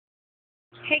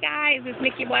Hey guys, it's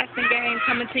Nikki Blassingame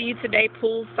coming to you today,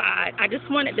 Poolside. I just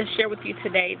wanted to share with you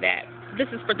today that this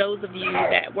is for those of you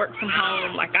that work from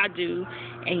home like I do,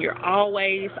 and you're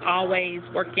always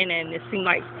working, and it seems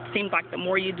like the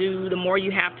more you do, the more you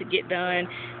have to get done.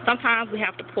 Sometimes we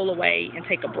have to pull away and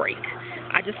take a break.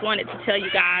 I just wanted to tell you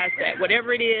guys that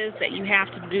whatever it is that you have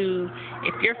to do,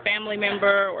 if your family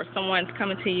member or someone's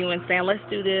coming to you and saying, let's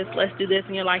do this,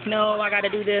 and you're like, no, I got to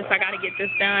do this, I got to get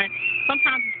this done,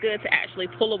 sometimes it's good to actually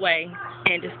pull away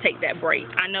and just take that break.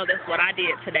 I know that's what I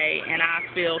did today, and I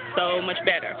feel so much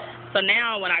better. So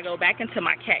now when I go back into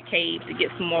my cat cave to get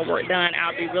some more work done,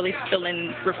 I'll be really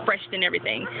feeling refreshed and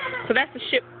everything. So that's the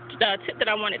tip that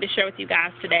I wanted to share with you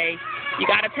guys today. You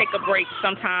got to take a break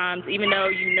sometimes, even though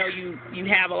you know you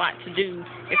have a lot to do.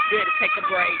 It's good to take a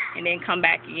break and then come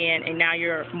back again, and now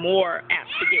you're more apt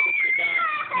to get what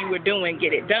you were doing,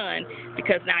 get it done,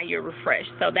 because now you're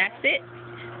refreshed. So that's it.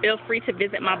 Feel free to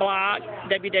visit my blog,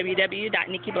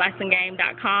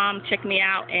 www.nikkiblassingame.com. Check me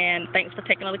out, and thanks for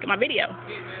taking a look at my video.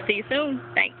 See you soon.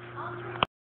 Thanks.